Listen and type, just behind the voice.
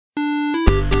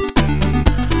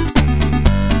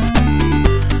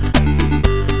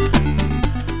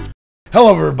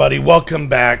Hello everybody, welcome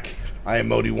back. I am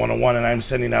Modi101 and I'm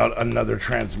sending out another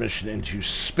transmission into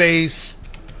space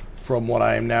from what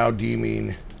I am now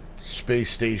deeming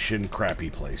Space Station Crappy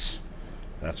Place.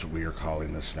 That's what we are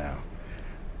calling this now.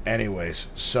 Anyways,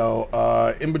 so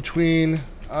in between,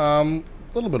 a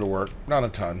little bit of work, not a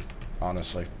ton,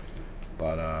 honestly,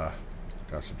 but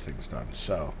got some things done.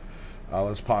 So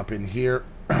let's pop in here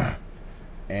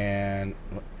and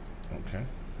okay.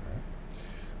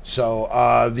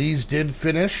 So these did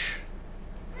finish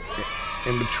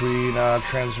in between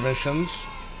transmissions,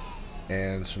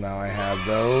 and so now I have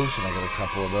those, and I got a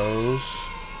couple of those,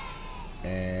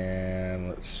 and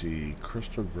let's see,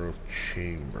 crystal growth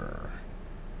chamber.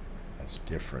 That's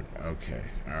different. Okay,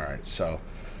 all right. So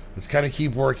let's kind of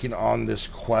keep working on this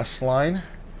quest line.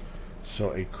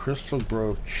 So a crystal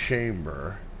growth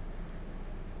chamber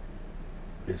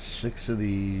is 6 of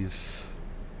these.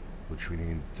 Which we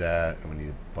need that, and we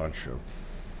need a bunch of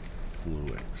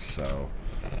fluids. So,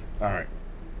 all right,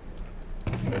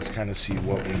 let's kind of see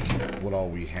what all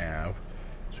we have.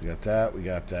 So we got that, we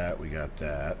got that, we got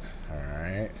that. All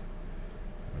right,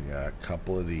 we got a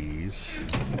couple of these.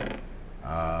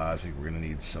 I think we're gonna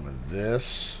need some of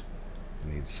this.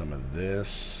 We need some of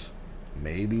this,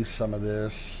 maybe some of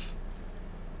this.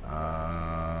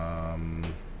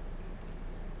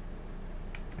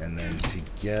 And then to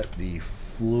get the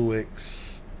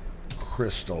Fluix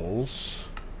crystals,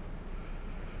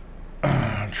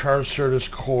 charged Certus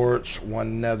quartz,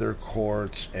 1 nether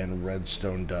quartz, and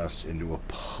redstone dust into a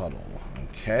puddle.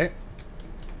 Okay.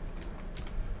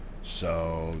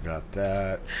 So got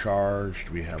that charged.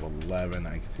 We have 11.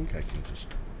 I think I can just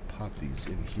pop these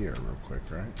in here real quick,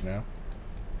 right now.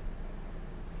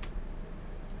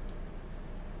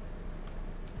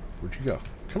 Where'd you go?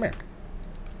 Come here.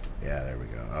 Yeah, there we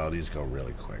go. Oh, these go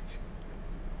really quick.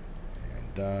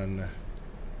 And done.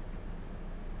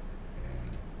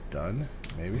 And done,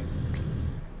 maybe?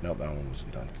 Nope, that one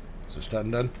wasn't done. Is this done?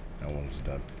 That one was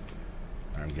done.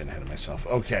 I'm getting ahead of myself.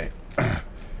 Okay.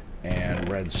 And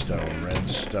redstone.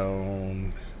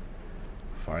 Redstone.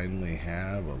 Finally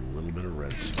have a little bit of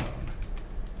redstone.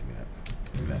 Give me that.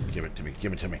 Give me that. Give it to me.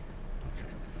 Give it to me.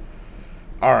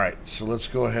 Alright, so let's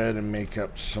go ahead and make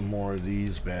up some more of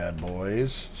these bad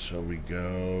boys. So we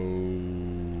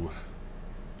go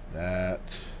that,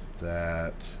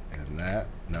 and that.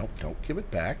 Nope, don't give it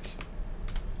back.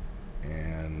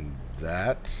 And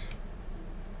that.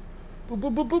 Boop,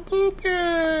 boop, boop, boop, boop.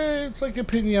 Yay! It's like a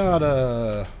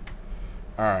piñata.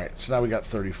 Alright, so now we got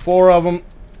 34 of them.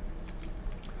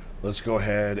 Let's go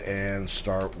ahead and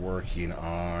start working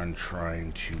on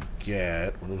trying to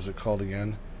get, what was it called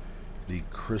again? The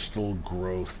crystal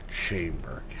growth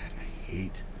chamber. God, I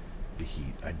hate the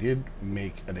heat. I did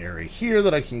make an area here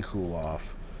that I can cool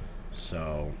off.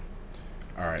 So,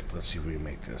 alright, let's see if we can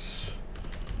make this.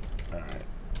 Alright.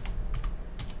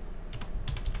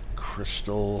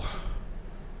 Crystal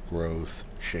growth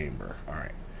chamber.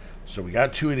 Alright. So we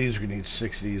got 2 of these. We're going to need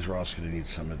 6 of these. We're also going to need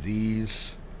some of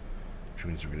these. Which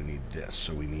means we're going to need this.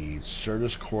 So we need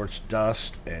Certus quartz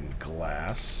dust and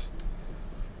glass.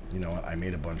 You know what? I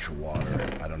made a bunch of water.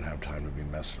 I don't have time to be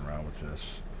messing around with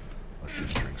this. Let's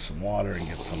just drink some water and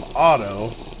get some auto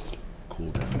cool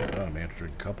down. Oh, I may have to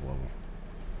drink a couple of them.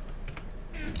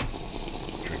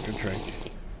 Drink.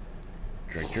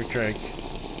 Drink.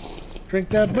 Drink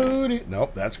that booty.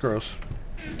 Nope, that's gross.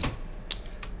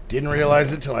 Didn't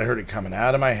realize it till I heard it coming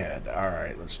out of my head.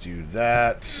 Alright, let's do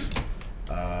that.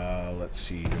 Let's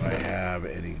see. Do I have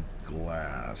any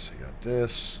glass? I got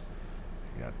this.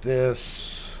 I got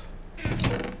this.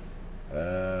 Okay,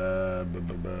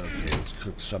 let's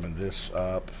cook some of this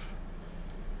up.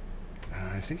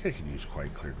 I think I can use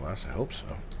quite clear glass. I hope so.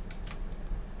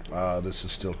 This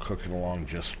is still cooking along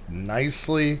just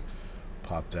nicely.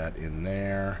 Pop that in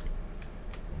there.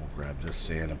 We'll grab this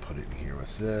sand and put it in here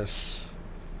with this.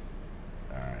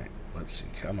 Alright, let's see.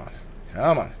 Come on.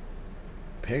 Come on.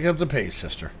 Pick up the pace,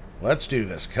 sister. Let's do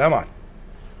this. Come on.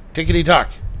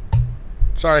 Tickety-tock.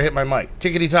 Sorry I hit my mic.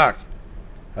 Tickety-tock.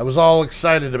 I was all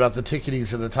excited about the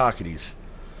ticketies and the talkities.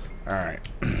 Alright.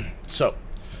 So,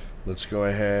 let's go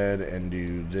ahead and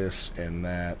do this and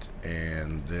that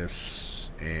and this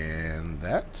and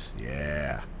that.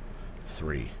 Yeah.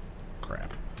 3.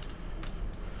 Crap.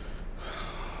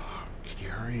 Can you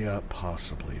hurry up,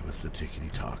 possibly, with the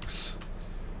tickety-talks?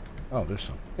 Oh, there's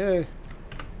some. Yay.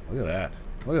 Look at that.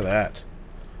 Look at that.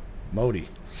 Modi.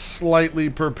 Slightly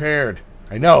prepared.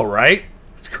 I know, right?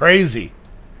 It's crazy.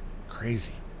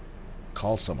 Crazy.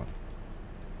 Call someone.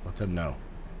 Let them know.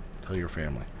 Tell your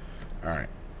family. Alright.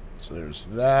 So there's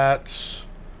that.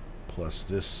 Plus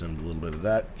this and a little bit of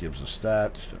that gives us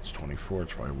that. That's 24.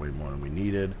 It's probably way more than we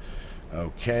needed.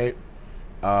 Okay.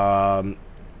 And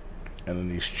then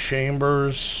these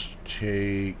chambers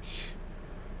take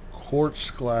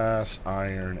quartz glass,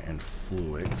 iron, and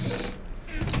fluix.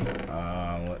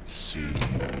 Let's see.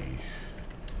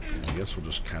 I guess we'll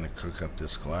just kind of cook up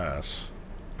this glass.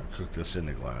 Or cook this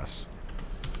into glass.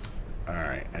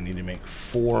 Alright, I need to make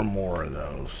 4 more of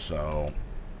those, so...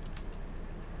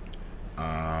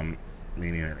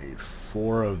 meaning I need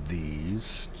 4 of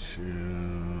these.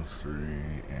 2, 3,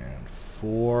 and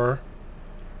 4.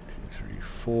 2, 3,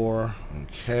 4.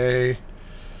 Okay.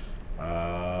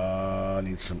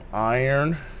 Need some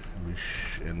iron.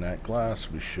 In that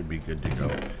glass, we should be good to go.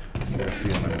 I got a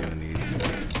feeling I'm going to need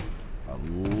a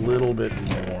little bit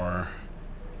more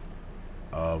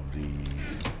of the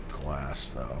glass,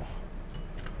 though.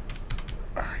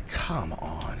 Alright, come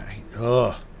on.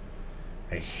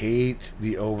 I hate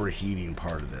the overheating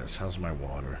part of this. How's my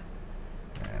water?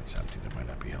 It's empty. That might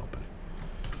not be helping.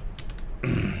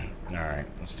 Alright,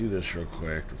 let's do this real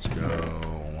quick. Let's go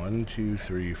 1, 2,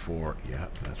 3, 4. Yeah,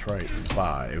 that's right.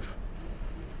 5.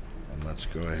 And let's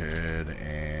go ahead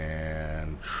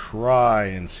and try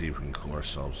and see if we can cool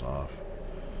ourselves off.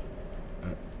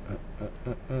 Oh, I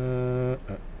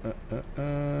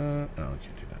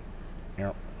can't do that.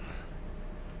 Ow.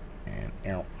 And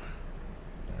ow.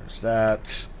 There's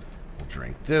that. We'll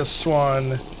drink this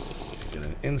one. Get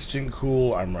an instant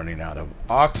cool. I'm running out of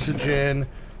oxygen.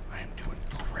 I'm doing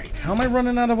great. How am I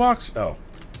running out of oxygen? Oh.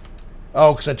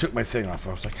 Oh, because I took my thing off.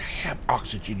 I was like, I have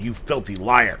oxygen, you filthy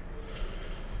liar.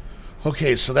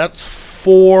 Okay, so that's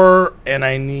 4, and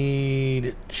I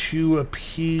need 2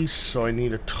 apiece, so I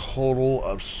need a total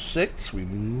of 6. We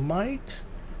might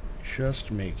just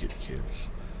make it, kids.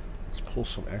 Let's pull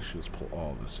some, actually, let's pull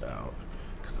all this out,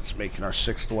 because it's making our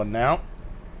 6th one now.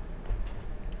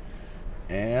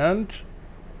 And,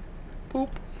 boop.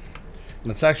 And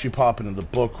let's actually pop into the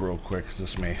book real quick, because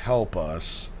this may help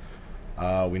us.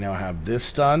 We now have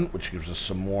this done, which gives us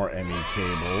some more ME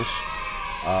cables.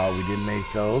 We did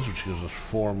make those, which gives us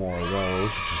 4 more of those,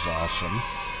 which is awesome.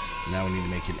 Now we need to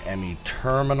make an ME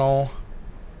terminal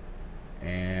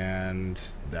and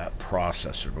that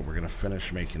processor, but we're going to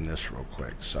finish making this real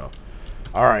quick. So,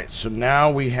 alright, so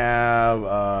now we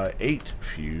have 8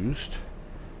 fused,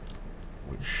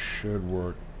 which should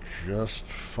work just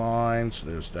fine. So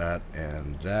there's that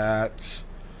and that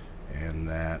and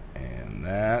that and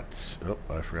that. Oh,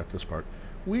 I forgot this part.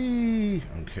 Whee!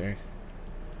 Okay.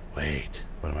 Wait,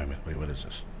 what am I missing? Wait, what is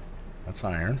this? That's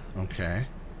iron. Okay.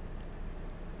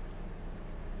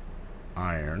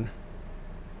 Iron.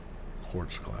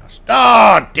 Quartz glass.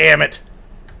 Ah, oh, damn it!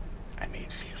 I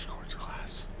made fused quartz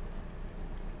glass.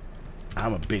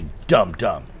 I'm a big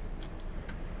dum-dum.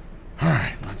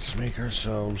 Alright, let's make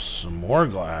ourselves some more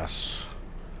glass.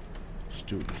 Let's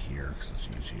do it here, because it's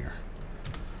easier.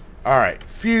 Alright,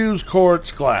 fused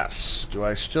quartz glass. Do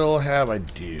I still have? I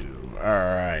do.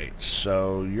 Alright,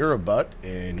 so you're a butt,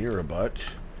 and you're a butt.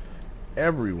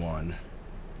 Everyone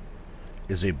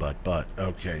is a butt.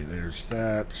 Okay, there's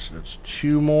that. That's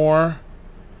 2 more.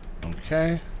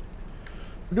 Okay.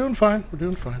 We're doing fine. We're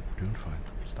doing fine. We're doing fine.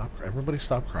 Stop. Everybody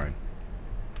stop crying.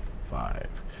 5.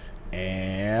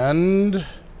 And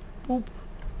boop.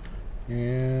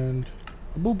 And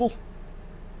a booble.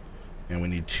 And we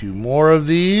need 2 more of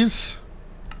these.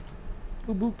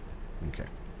 Boop, boop. Okay.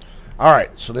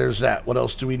 Alright, so there's that. What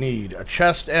else do we need? A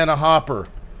chest and a hopper.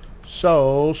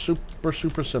 So,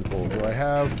 super simple. Do I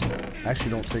have... I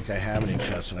actually don't think I have any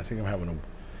chests, and I think I'm having a...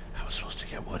 I was supposed to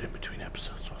get wood in between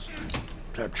episodes, wasn't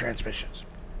I? Transmissions.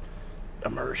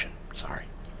 Immersion. Sorry.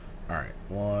 Alright,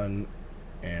 1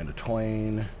 and a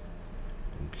twain.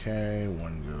 Okay,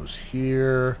 1 goes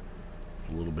here.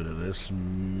 A little bit of this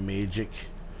magic.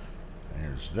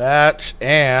 There's that,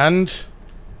 and...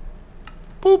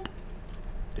 boop.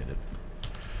 Did it.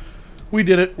 We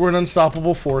did it. We're an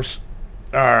unstoppable force.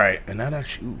 Alright, and that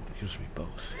actually gives me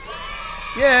both.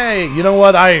 Yay! You know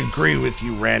what? I agree with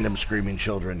you, random screaming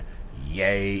children.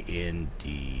 Yay,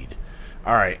 indeed.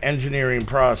 Alright, engineering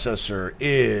processor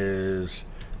is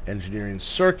engineering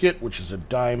circuit, which is a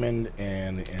diamond,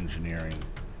 and the engineering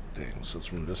thing. So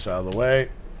let's move this out of the way.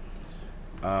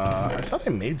 I thought I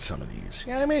made some of these.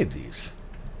 Yeah, I made these.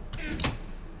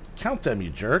 Count them, you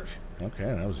jerk. Okay,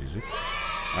 that was easy.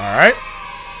 Alright.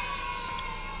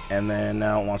 And then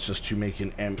now it wants us to make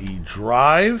an ME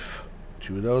drive.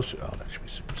 2 of those. Oh, that should be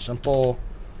super simple.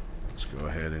 Let's go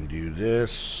ahead and do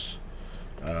this.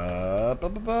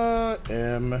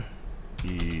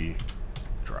 ME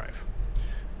drive.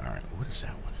 Alright, what is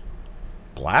that one?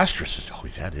 Blaster system. Oh,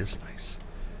 that is nice.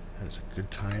 That is a good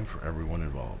time for everyone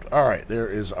involved. Alright, there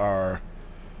is our...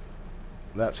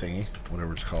 that thingy,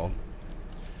 whatever it's called.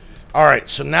 Alright,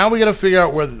 so now we gotta figure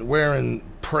out where in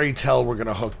pray tell we're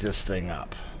gonna hook this thing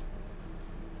up.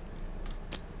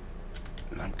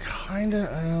 And I'm kinda,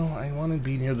 I wanna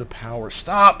be near the power.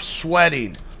 Stop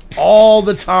sweating all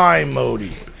the time,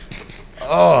 Modi.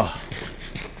 Ugh.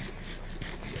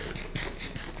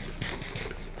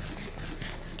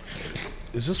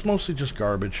 Is this mostly just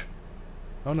garbage?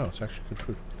 Oh no, it's actually good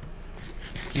food.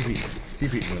 Keep eating.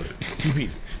 Keep eating, Modi. Keep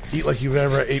eating. Eat like you've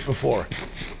ever ate before.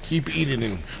 Keep eating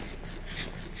and...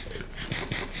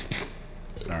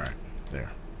 Alright,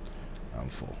 there. I'm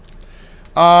full.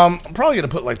 I'm probably going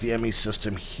to put like the ME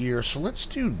system here, so let's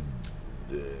do...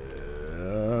 you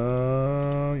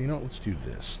know what, let's do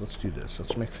this. Let's do this.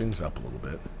 Let's make things up a little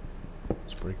bit.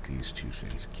 Let's break these two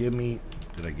things. Give me...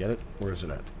 Did I get it? Where is it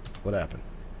at? What happened?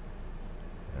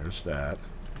 There's that.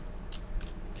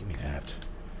 Give me that.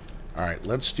 Alright,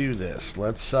 let's do this.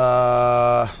 Let's,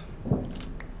 oh,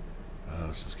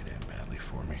 this is going to end badly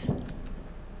for me.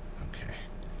 Okay.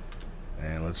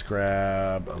 And let's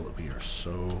grab... Oh, we are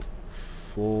so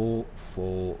full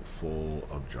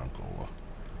of jungle.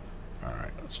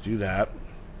 Alright, let's do that.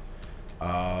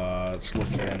 Let's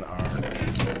look in our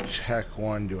tech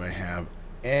one. Do I have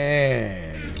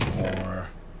any more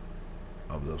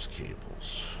of those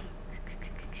cables?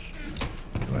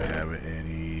 Do I have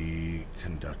any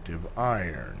conductive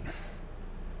iron?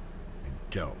 I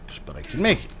don't, but I can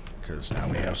make it, because now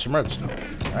we have some redstone.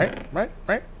 Right?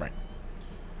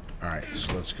 Alright,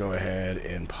 so let's go ahead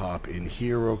and pop in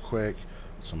here real quick.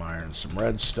 Some iron, some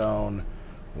redstone.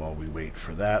 While we wait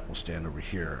for that, we'll stand over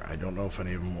here. I don't know if I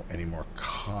need any more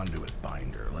conduit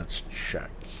binder. Let's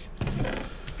check.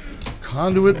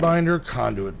 Conduit binder.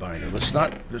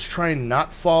 Let's try and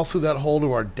not fall through that hole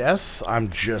to our death. I'm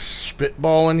just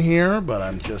spitballing here, but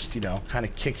I'm just, you know, kind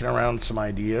of kicking around some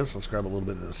ideas. Let's grab a little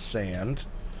bit of the sand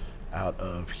out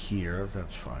of here.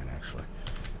 That's fine, actually.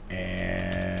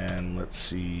 And let's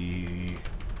see.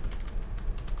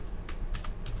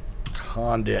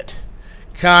 Conduit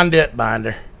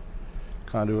binder.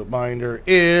 Conduit binder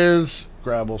is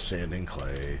gravel, sand, and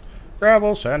clay.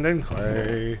 Gravel, sand, and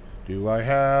clay. Do I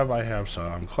have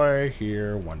some clay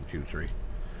here. 1, 2, 3.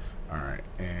 Alright,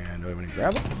 and do I have any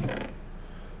gravel?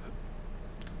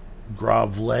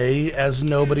 Gravlay, as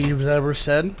nobody has ever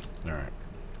said. Alright.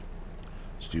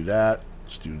 Let's do that.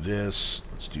 Let's do this.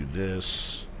 Let's do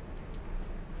this.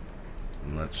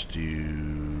 And let's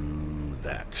do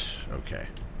that. Okay.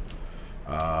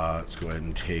 Let's go ahead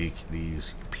and take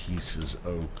these pieces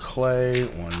of clay.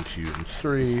 1, 2, and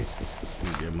 3.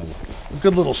 And give them a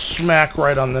good little smack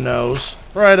right on the nose.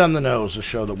 Right on the nose to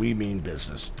show that we mean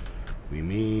business. We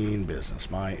mean business.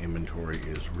 My inventory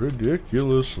is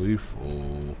ridiculously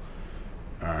full.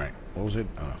 Alright. What was it?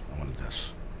 Oh, I wanted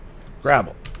this.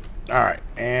 Gravel. Alright.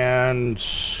 And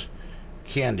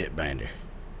Candid binder.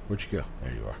 Where'd you go?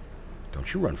 There you are.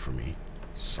 Don't you run from me.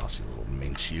 Saucy little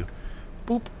minx you.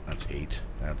 Boop. That's 8.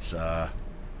 That's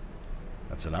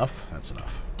enough? That's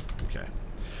enough. Okay.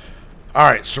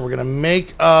 Alright, so we're going to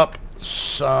make up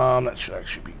some... That should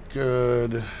actually be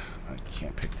good. I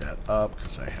can't pick that up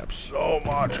because I have so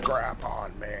much crap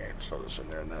on me. So this in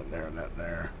there, and that in there, and that in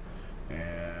there.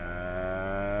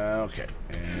 And... Okay.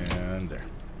 And there.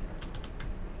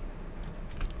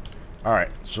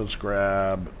 Alright, so let's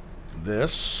grab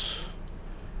this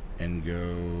and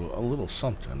go a little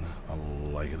something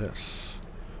like this.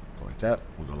 Go like that.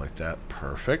 We'll go like that.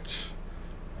 Perfect.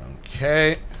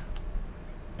 Okay.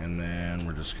 And then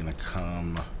we're just going to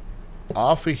come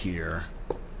off of here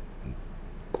and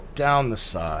down the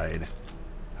side.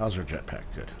 How's our jetpack?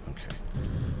 Good. Okay.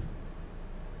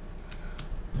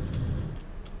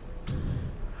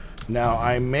 Now,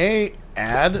 I may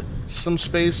add some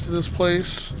space to this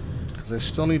place because I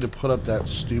still need to put up that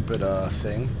stupid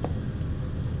thing.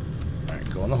 Alright,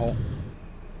 go in the hole.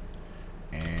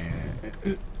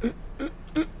 And...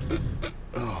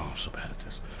 Oh, I'm so bad at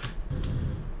this.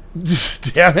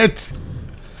 Damn it!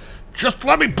 Just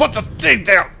let me put the thing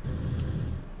down!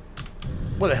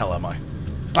 Where the hell am I?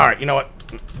 Alright, you know what?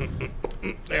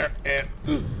 There, and...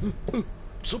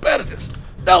 So bad at this.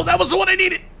 No, that was the one I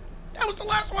needed! That was the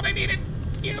last one I needed!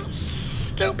 You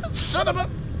stupid son of a...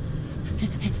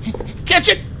 Catch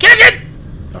it! Catch it!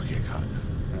 Okay, I got it.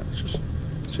 Let's just...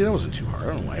 See, that wasn't too hard. I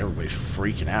don't know why everybody's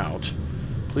freaking out.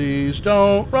 Please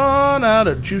don't run out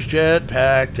of juice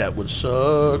jetpack. That would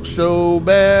suck so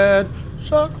bad.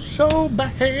 Suck so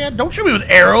bad. Don't shoot me with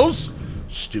arrows.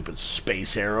 Stupid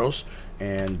space arrows.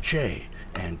 And J.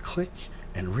 And click.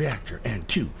 And reactor. And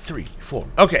 2, 3, 4.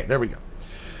 Okay, there we go.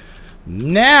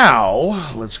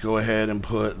 Now, let's go ahead and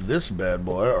put this bad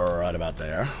boy right about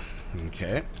there.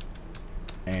 Okay.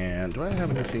 And do I have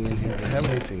anything in here? Do I have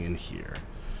anything in here?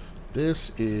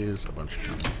 This is a bunch of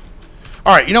junk.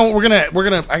 All right, you know what? We're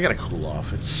gonna. I gotta cool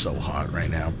off. It's so hot right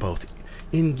now, both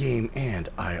in-game and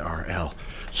IRL.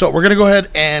 So we're gonna go ahead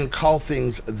and call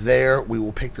things there. We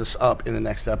will pick this up in the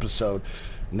next episode.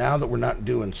 Now that we're not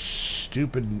doing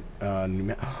stupid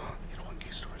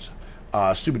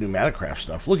stupid pneumatic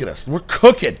stuff. Look at us. We're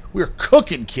cooking. We're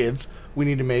cooking, kids. We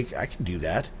need to make... I can do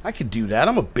that. I can do that.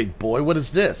 I'm a big boy. What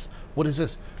is this? What is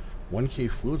this?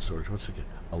 1K fluid storage. What's it?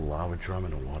 A lava drum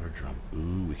and a water drum.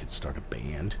 Ooh, we could start a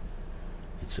band.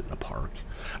 We could sit in a park.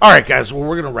 All right, guys. Well,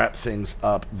 we're going to wrap things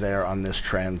up there on this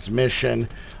transmission.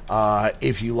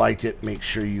 If you liked it, make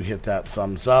sure you hit that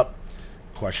thumbs up.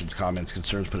 Questions, comments,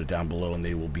 concerns, put it down below, and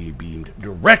they will be beamed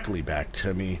directly back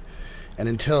to me. And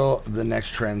until the next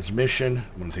transmission,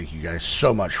 I want to thank you guys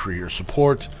so much for your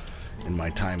support in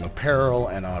my time of peril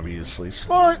and obviously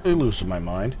slightly loose in my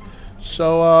mind.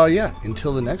 So, yeah,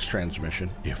 until the next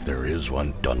transmission, if there is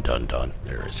one, dun dun dun,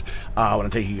 there is. I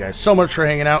want to thank you guys so much for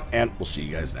hanging out, and we'll see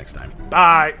you guys next time.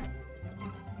 Bye!